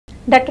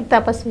Doctor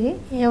తపస్వి,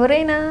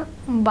 ఎవరైనా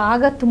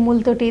బాగా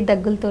తుమ్ములతోటి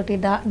దగ్గులతోటి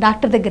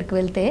doctor దగ్గరికి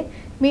వెళ్తే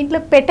మీ ఇంట్లో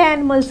పెట్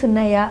యానిమల్స్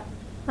ఉన్నాయా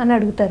అని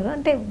అడుగుతారు.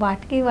 అంటే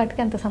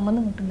వాటికి అంత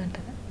సంబంధం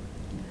ఉంటుందంటారా?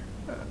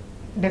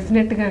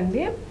 డెఫినెట్గా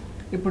అండి.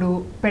 ఇప్పుడు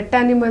పెట్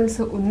యానిమల్స్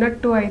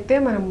ఉన్నట్టు అయితే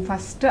మనం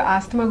ఫస్ట్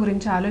ఆస్తమా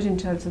గురించి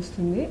ఆలోచించాల్సి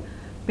వస్తుంది.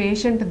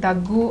 పేషెంట్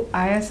దగ్గు,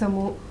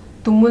 ఆయాసము,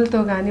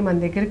 తుమ్ములతో కానీ మన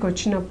దగ్గరికి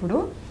వచ్చినప్పుడు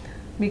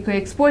మీకు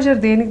ఎక్స్పోజర్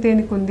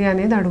దేనికి ఉంది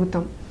అనేది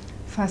అడుగుతాం.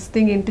 ఫస్ట్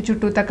థింగ్, ఇంటి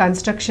చుట్టూత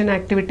కన్స్ట్రక్షన్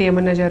యాక్టివిటీ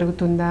ఏమన్నా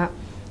జరుగుతుందా,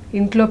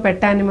 ఇంట్లో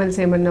పెట్ యానిమల్స్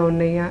ఏమన్నా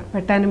ఉన్నాయా.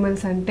 పెట్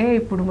యానిమల్స్ అంటే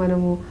ఇప్పుడు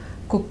మనము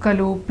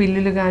కుక్కలు,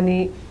 పిల్లులు కానీ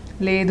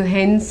లేదు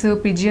హెన్స్,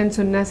 పిజియన్స్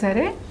ఉన్నా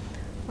సరే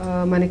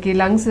మనకి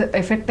లంగ్స్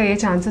ఎఫెక్ట్ అయ్యే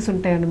ఛాన్సెస్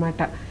ఉంటాయి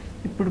అన్నమాట.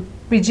 ఇప్పుడు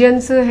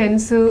పిజియన్స్,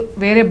 హెన్స్,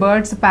 వేరే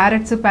బర్డ్స్,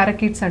 ప్యారెట్స్,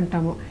 ప్యారకిట్స్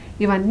అంటాము,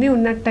 ఇవన్నీ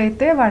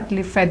ఉన్నట్టయితే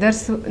వాటి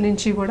ఫెదర్స్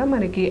నుంచి కూడా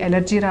మనకి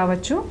ఎలర్జీ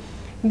రావచ్చు.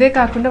 ఇదే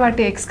కాకుండా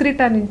వాటి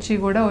ఎక్స్క్రీటా నుంచి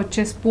కూడా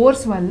వచ్చే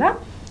స్పోర్స్ వల్ల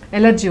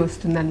ఎలర్జీ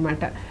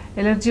వస్తుందన్నమాట.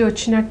 ఎలర్జీ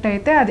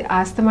వచ్చినట్టయితే అది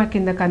ఆస్తమా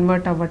కింద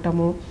కన్వర్ట్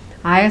అవ్వటము,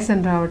 ఆయాసం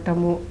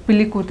రావటము,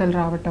 పిల్లి కూతలు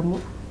రావటము,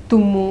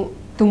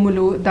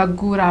 తుమ్ములు,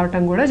 దగ్గు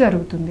రావటం కూడా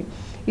జరుగుతుంది.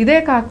 ఇదే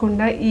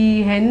కాకుండా ఈ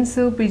హెన్స్,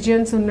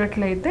 పిజియన్స్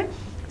ఉన్నట్లయితే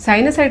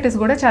సైనసైటిస్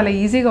కూడా చాలా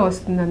ఈజీగా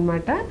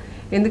వస్తుందన్నమాట.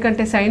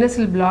 ఎందుకంటే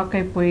సైనస్లు బ్లాక్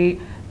అయిపోయి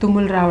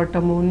తుమ్ములు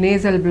రావటము,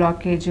 నేజల్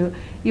బ్లాకేజ్,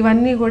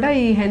 ఇవన్నీ కూడా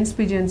ఈ హెన్స్,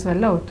 పిజియన్స్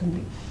వల్ల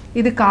అవుతుంది.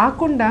 ఇది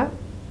కాకుండా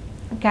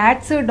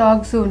క్యాట్స్,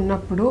 డాగ్స్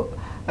ఉన్నప్పుడు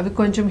అవి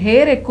కొంచెం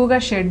హెయిర్ ఎక్కువగా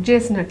షెడ్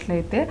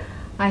చేసినట్లయితే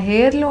ఆ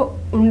హెయిర్లో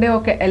ఉండే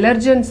ఒక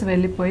ఎలర్జన్స్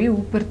వెళ్ళిపోయి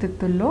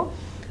ఊపిరితిత్తుల్లో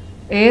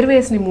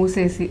ఎయిర్వేస్ని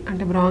మూసేసి,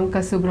 అంటే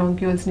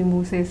బ్రాంక్యూల్స్ని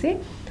మూసేసి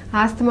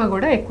ఆస్తమా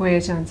కూడా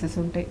ఎక్కువయ్యే ఛాన్సెస్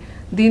ఉంటాయి.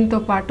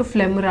 దీంతోపాటు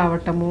ఫ్లెమ్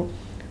రావటము,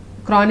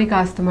 క్రానిక్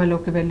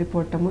ఆస్తమాలోకి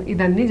వెళ్ళిపోవటము,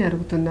 ఇదన్నీ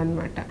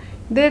జరుగుతుందన్నమాట.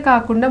 ఇదే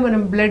కాకుండా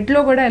మనం బ్లడ్లో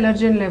కూడా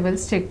ఎలర్జన్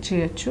లెవెల్స్ చెక్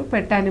చేయొచ్చు.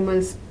 పెట్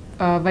యానిమల్స్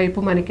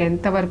వైపు మనకి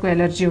ఎంతవరకు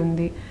ఎలర్జీ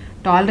ఉంది,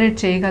 టాలరేట్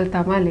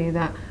చేయగలుగుతామా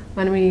లేదా,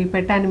 మనం ఈ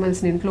పెట్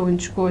యానిమల్స్ని ఇంట్లో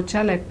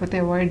ఉంచుకోవచ్చా లేకపోతే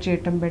అవాయిడ్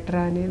చేయటం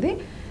బెటరా అనేది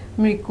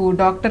మీకు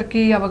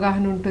డాక్టర్కి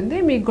అవగాహన ఉంటుంది,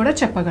 మీకు కూడా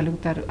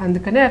చెప్పగలుగుతారు.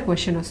 అందుకనే ఆ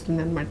క్వశ్చన్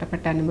వస్తుంది అనమాట,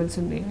 పెట్ యానిమల్స్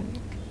ఉన్నాయని.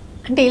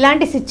 అంటే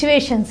ఇలాంటి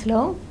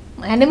సిచ్యువేషన్స్లో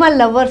యానిమల్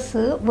లవర్స్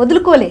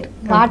వదులుకోలేరు,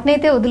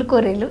 వాటినైతే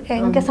వదులుకోలేరు,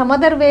 ఇంకా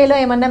సమదర్ వేలో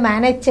ఏమన్నా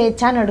మేనేజ్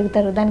చేయొచ్చా అని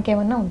అడుగుతారు. దానికి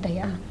ఏమన్నా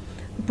ఉంటాయా?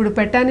 ఇప్పుడు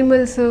పెట్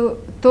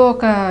యానిమల్స్తో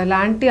ఒక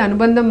లాంటి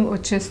అనుబంధం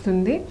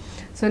వచ్చేస్తుంది.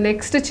 సో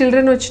నెక్స్ట్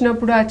చిల్డ్రన్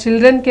వచ్చినప్పుడు ఆ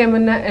చిల్డ్రన్కి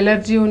ఏమన్నా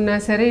ఎలర్జీ ఉన్నా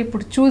సరే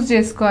ఇప్పుడు చూస్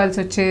చేసుకోవాల్సి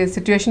వచ్చే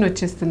సిచ్యువేషన్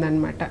వచ్చేస్తుంది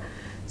అనమాట.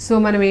 సో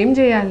మనం ఏం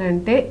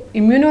చేయాలంటే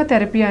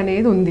ఇమ్యూనోథెరపీ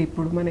అనేది ఉంది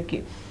ఇప్పుడు మనకి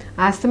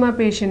ఆస్తమా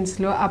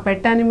పేషెంట్స్లో. ఆ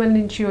పెట్ యానిమల్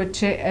నుంచి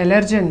వచ్చే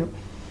ఎలర్జన్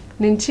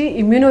నుంచి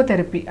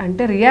ఇమ్యూనోథెరపీ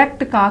అంటే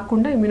రియాక్ట్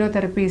కాకుండా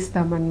ఇమ్యూనోథెరపీ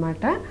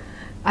ఇస్తామన్నమాట.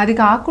 అది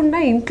కాకుండా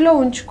ఇంట్లో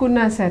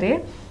ఉంచుకున్నా సరే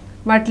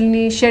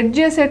వాటిని షెడ్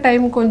చేసే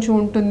టైం కొంచెం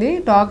ఉంటుంది.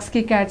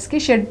 డాగ్స్కి, క్యాట్స్కి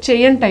షెడ్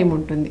చేయని టైం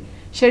ఉంటుంది.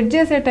 షెడ్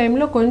చేసే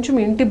టైంలో కొంచెం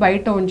ఇంటి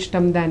బయట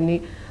ఉంచడం, దాన్ని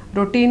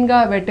రొటీన్గా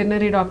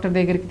వెటర్నరీ డాక్టర్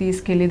దగ్గరికి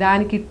తీసుకెళ్ళి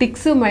దానికి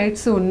టిక్స్,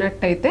 మైట్స్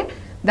ఉన్నట్టయితే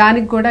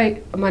దానికి కూడా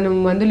మనం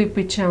మందులు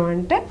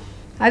ఇప్పించామంటే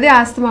అదే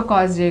ఆస్తమా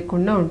కాజ్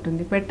చేయకుండా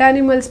ఉంటుంది. పెట్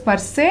యానిమల్స్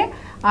పర్సే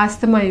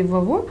ఆస్తమా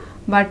ఇవ్వవు,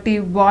 వాటి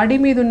బాడీ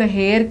మీద ఉన్న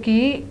హెయిర్కి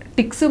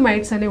టిక్స్,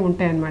 మైట్స్ అనేవి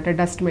ఉంటాయి అన్నమాట,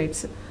 డస్ట్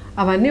మైట్స్.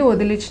 అవన్నీ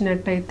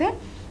వదిలించినట్టయితే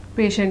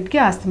పేషెంట్కి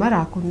ఆస్తమా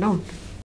రాకుండా ఉంటుంది.